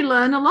 Did you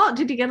learn a lot?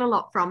 Did you get a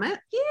lot from it?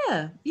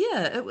 Yeah.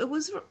 It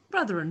was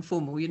rather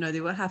informal.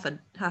 There were half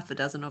a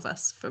dozen of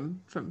us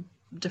from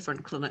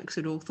different clinics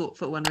who'd all thought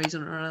for one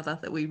reason or another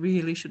that we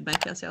really should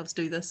make ourselves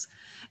do this.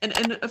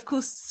 And of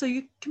course, so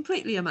you're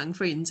completely among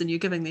friends and you're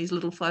giving these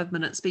little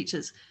 5-minute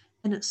speeches,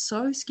 and it's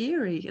so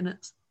scary, and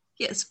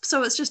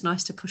so it's just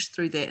nice to push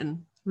through that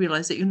and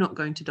realise that you're not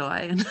going to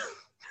die. And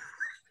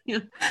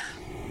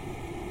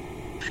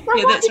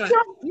what's your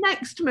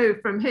next move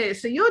from here?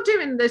 So you're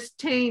doing this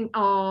teen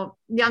or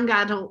young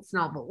adults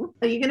novel.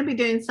 Are you going to be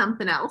doing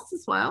something else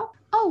as well?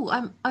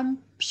 Oh, I'm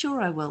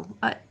sure I will.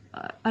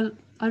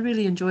 I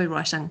really enjoy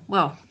writing.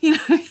 Well,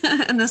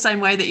 in the same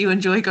way that you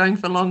enjoy going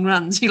for long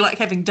runs, you like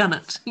having done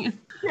it.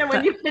 Yeah,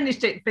 when you've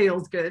finished it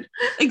feels good.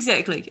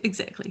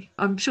 Exactly.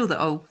 I'm sure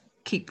that I'll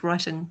keep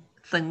writing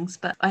things,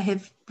 but I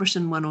have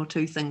written one or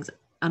two things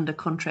under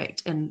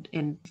contract and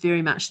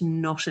very much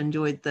not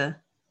enjoyed the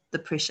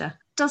pressure.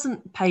 It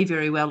doesn't pay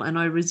very well, and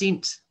I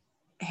resent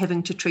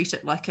having to treat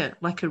it like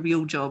a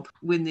real job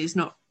when there's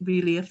not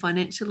really a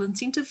financial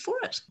incentive for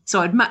it. So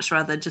I'd much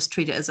rather just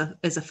treat it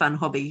as a fun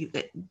hobby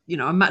that,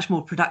 I'm much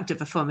more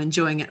productive if I'm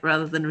enjoying it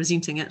rather than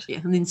resenting it. Yeah,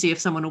 and then see if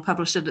someone will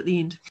publish it at the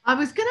end. I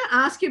was going to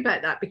ask you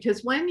about that,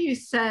 because when you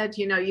said,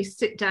 you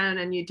sit down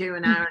and you do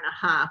an hour and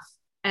a half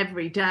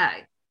every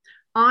day,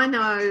 I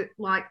know,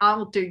 like,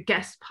 I'll do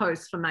guest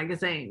posts for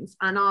magazines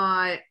and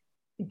I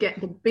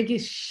get the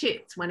biggest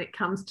shits when it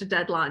comes to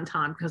deadline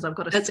time, because I've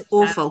got to. That's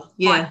awful.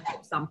 Yeah,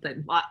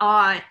 something like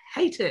I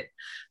hate it.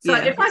 So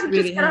if I could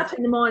really just get up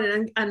in the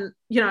morning and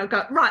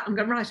go, right, I'm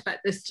going to write about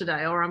this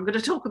today, or I'm going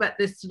to talk about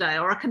this today,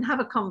 or I can have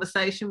a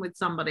conversation with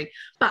somebody.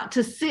 But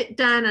to sit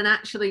down and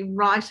actually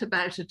write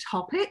about a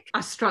topic,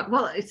 I struggle.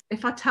 Well,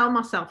 if I tell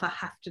myself I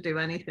have to do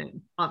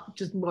anything, I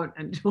just won't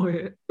enjoy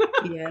it.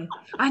 Yeah,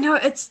 I know.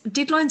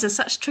 Deadlines are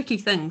such tricky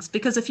things,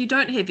 because if you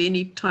don't have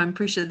any time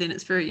pressure, then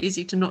it's very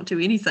easy to not do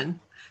anything.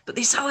 But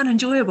they're so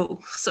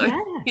unenjoyable. So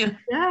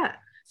yeah.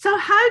 So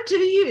how do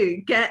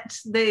you get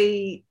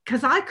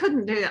because I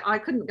couldn't do it. I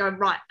couldn't go,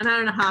 right, an hour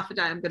and a half a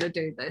day, I'm going to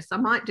do this. I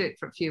might do it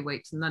for a few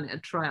weeks and then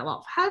it'd trail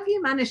off. How have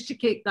you managed to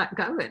keep that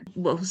going?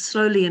 Well,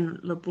 slowly and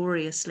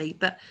laboriously,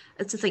 but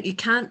it's the thing, you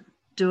can't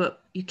do it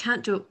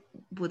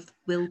with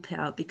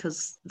willpower,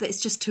 because that's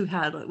just too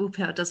hard. Like,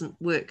 willpower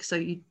doesn't work. So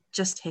you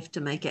just have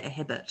to make it a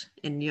habit,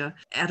 and you're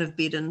out of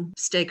bed and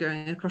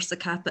staggering across the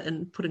carpet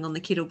and putting on the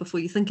kettle before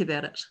you think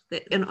about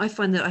it. And I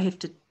find that I have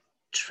to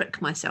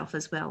trick myself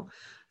as well.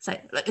 So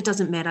it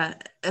doesn't matter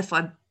if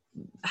I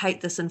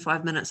hate this in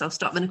 5 minutes, I'll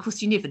stop. And of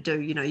course you never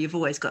do, you've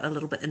always got a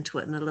little bit into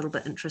it and a little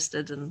bit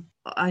interested. And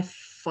I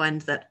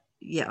find that,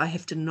 I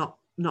have to not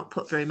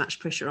put very much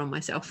pressure on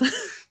myself.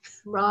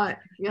 Right.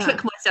 Yeah.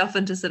 Trick myself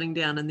into sitting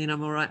down, and then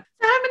I'm all right.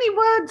 So how many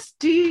words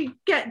do you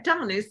get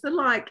done? Is there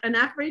like an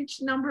average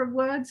number of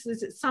words?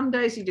 Is it some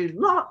days you do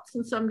lots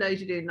and some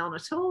days you do none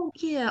at all?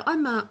 Yeah,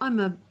 I'm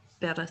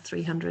about a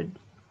 300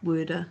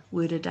 word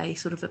a day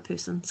sort of a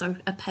person. So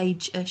a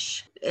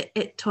page-ish.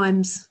 At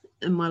times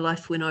in my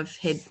life when I've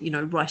had,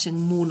 writing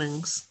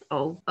mornings,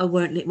 I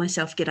won't let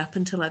myself get up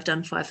until I've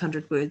done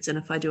 500 words. And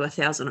if I do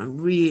 1,000, I'm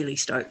really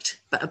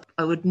stoked. But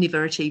I would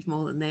never achieve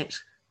more than that.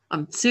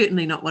 I'm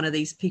certainly not one of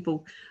these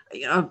people.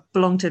 I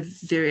belong to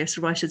various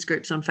writers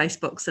groups on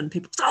Facebooks, and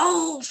people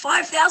say,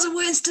 5,000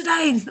 words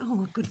today.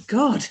 Oh, good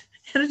God.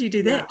 How did you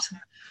do that? Yeah.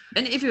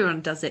 And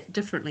everyone does it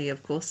differently,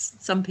 of course.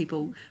 Some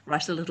people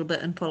write a little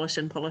bit and polish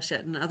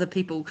it, and other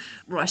people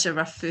write a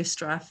rough first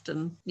draft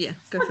and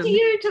go. What do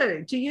you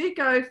do? Do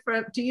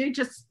you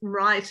just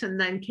write and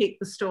then keep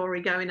the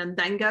story going and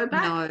then go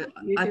back?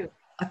 No,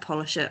 I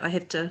polish it. I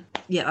have to.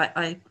 Yeah,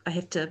 I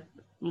have to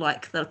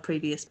like the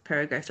previous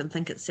paragraph and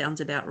think it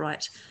sounds about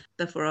right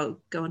before I'll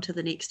go on to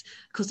the next,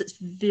 because it's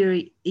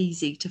very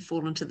easy to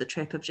fall into the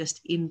trap of just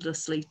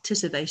endlessly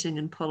titivating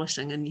and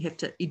polishing, and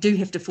you do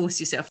have to force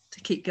yourself to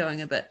keep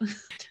going a bit.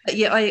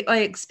 I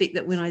expect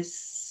that when I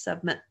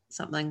submit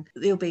something,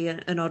 there'll be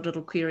an odd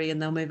little query and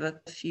they'll move a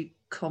few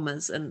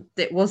commas, and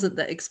that wasn't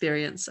the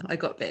experience I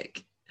got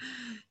back.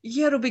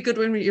 Yeah, it'll be good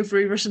when you've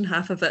rewritten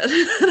half of it.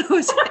 I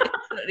was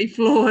absolutely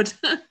floored.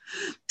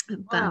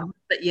 Wow.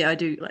 But I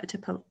do like to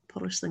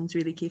polish things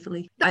really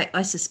carefully.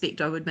 I suspect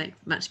I would make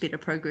much better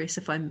progress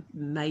if I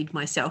made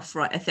myself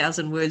write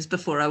 1,000 words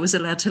before I was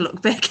allowed to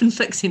look back and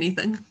fix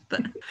anything.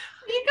 But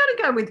you got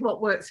to go with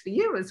what works for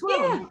you as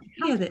well.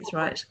 Yeah, that's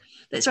right.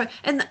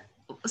 And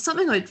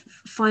something I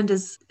find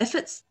is, if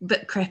it's a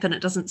bit crap and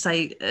it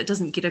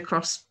doesn't get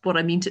across what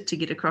I meant it to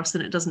get across,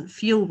 and it doesn't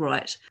feel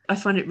right, I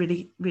find it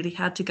really, really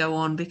hard to go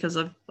on, because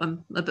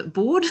I'm a bit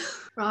bored.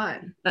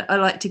 Right. I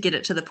like to get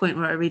it to the point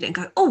where I read it and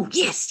go, oh,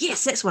 yes,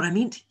 that's what I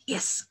meant.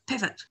 Yes,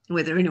 perfect.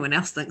 Whether anyone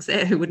else thinks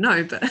that, who would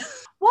know? But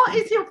what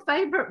is your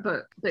favourite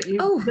book that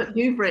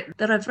you've written?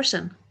 That I've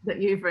written?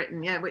 That you've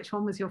written, yeah. Which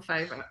one was your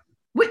favourite?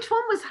 Which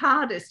one was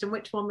hardest and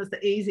which one was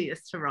the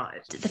easiest to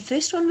write? The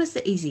first one was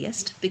the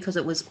easiest, because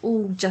it was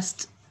all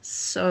just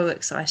so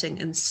exciting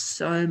and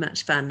so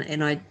much fun,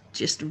 and I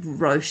just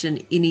wrote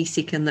in any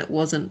second that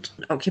wasn't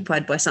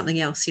occupied by something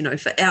else,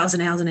 for hours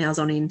and hours and hours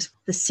on end.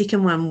 The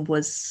second one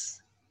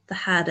was the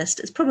hardest.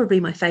 It's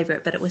probably my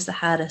favourite, but it was the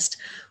hardest.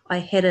 I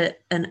had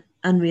an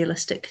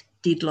unrealistic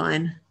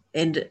deadline,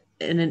 and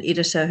an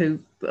editor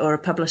or a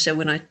publisher,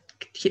 when I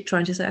kept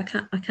trying to say,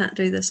 I can't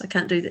do this, I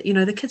can't do that.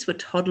 The kids were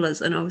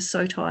toddlers, and I was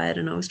so tired,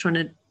 and I was trying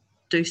to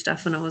do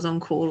stuff, and I was on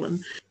call,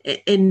 and I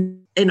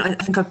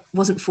think I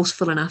wasn't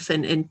forceful enough,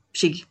 and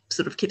she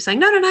sort of kept saying,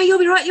 no, you'll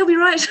be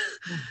right.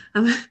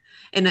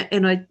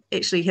 And I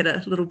actually had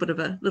a little bit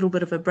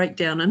of a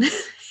breakdown and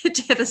had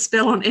to have a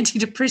spell on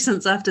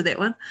antidepressants after that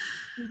one.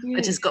 Yeah.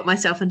 I just got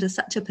myself into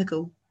such a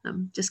pickle.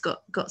 Just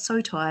got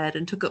so tired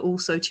and took it all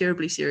so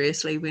terribly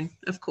seriously when,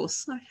 of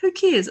course, who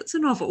cares? It's a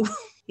novel.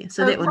 Yeah,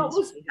 so that one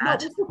was really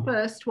hard. What was the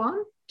first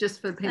one?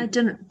 Just for people.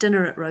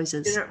 Dinner at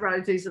Roses. Dinner at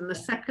Roses, and the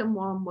second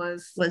one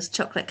was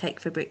chocolate cake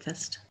for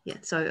breakfast. Yeah,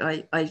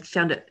 so I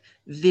found it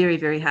very,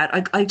 very hard.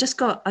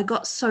 I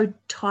got so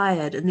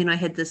tired, and then I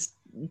had this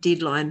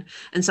deadline,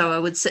 and so I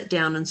would sit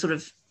down and sort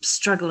of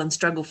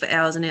struggle for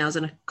hours and hours,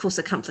 and of course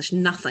accomplish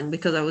nothing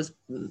because I was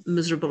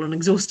miserable and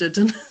exhausted,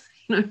 and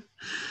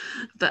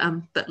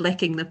but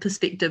lacking the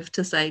perspective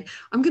to say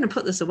I'm going to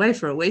put this away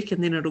for a week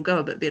and then it'll go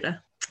a bit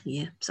better.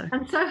 Yeah. So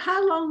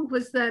how long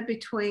was there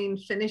between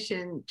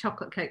finishing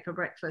Chocolate Cake for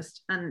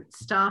Breakfast and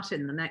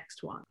starting the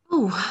next one?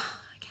 Oh,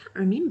 I can't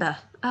remember.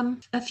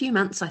 A few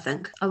months, I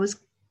think. I was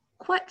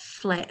quite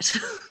flat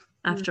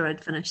after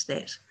I'd finished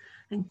that,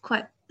 and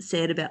quite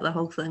sad about the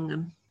whole thing,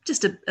 and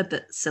just a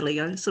bit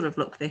silly. I sort of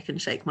look back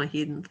and shake my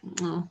head and think,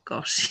 oh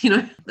gosh,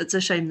 it's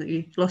a shame that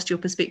you lost your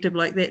perspective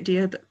like that,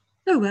 dear, but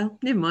oh well,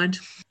 never mind.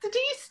 So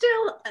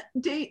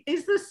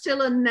is there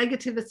still a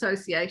negative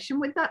association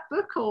with that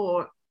book,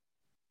 or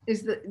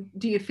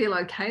do you feel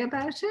okay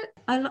about it?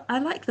 I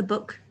like the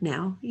book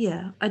now.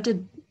 Yeah, I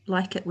did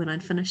like it when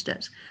I'd finished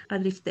it. I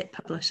left that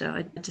publisher.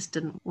 I just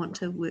didn't want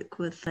to work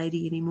with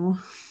Lady anymore.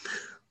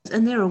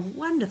 And they're a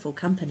wonderful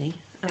company.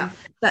 Yeah.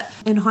 But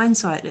in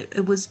hindsight,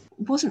 it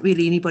wasn't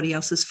really anybody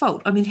else's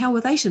fault. I mean, how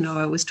were they to know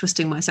I was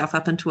twisting myself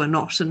up into a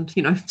knot and,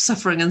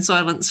 suffering in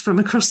silence from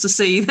across the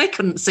sea? They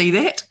couldn't see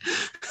that,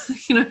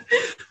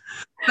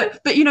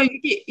 But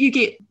you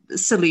get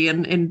silly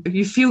and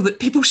you feel that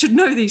people should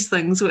know these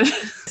things.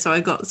 So I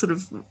got sort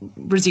of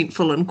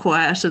resentful and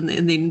quiet, and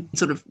then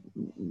sort of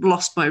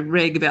lost my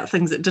rag about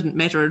things that didn't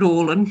matter at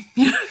all, and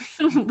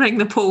rang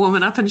the poor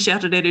woman up and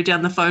shouted at her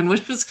down the phone,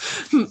 which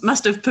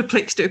must have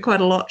perplexed her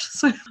quite a lot.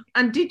 So.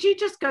 And did you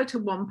just go to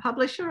one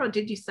publisher, or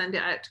did you send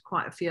it out to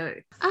quite a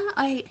few?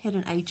 I had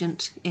an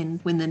agent, and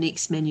when the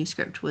next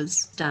manuscript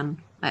was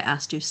done, I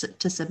asked her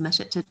to submit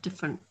it to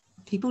different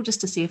people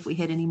just to see if we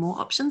had any more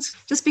options,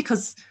 just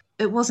because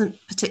it wasn't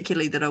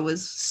particularly that I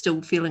was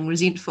still feeling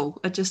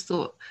resentful. I just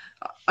thought,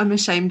 I'm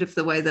ashamed of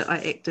the way that I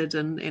acted,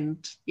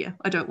 and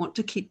I don't want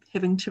to keep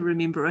having to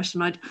remember it,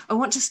 and I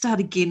want to start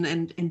again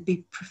and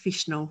be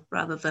professional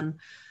rather than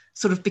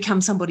sort of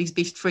become somebody's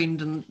best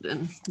friend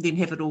and then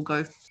have it all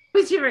go.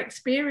 Was your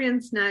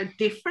experience now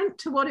different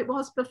to what it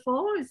was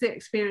before? Is the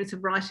experience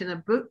of writing a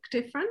book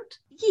different?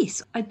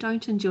 Yes, I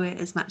don't enjoy it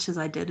as much as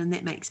I did, and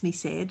that makes me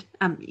sad.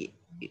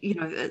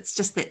 It's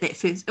just that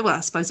first, well, I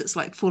suppose it's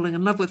like falling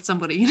in love with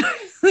somebody,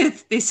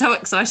 they're so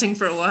exciting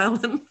for a while,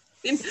 and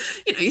then,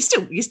 you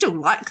still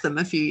like them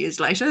a few years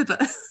later,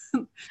 but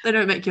they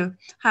don't make your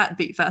heart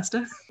beat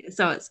faster.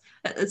 So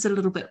it's a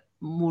little bit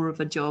more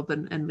of a job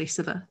and less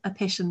of a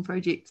passion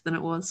project than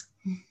it was.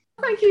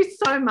 Thank you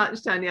so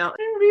much, Danielle. It's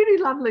been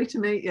really lovely to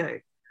meet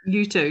you.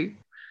 You too.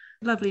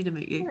 Lovely to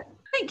meet you.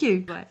 Thank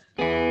you. Bye.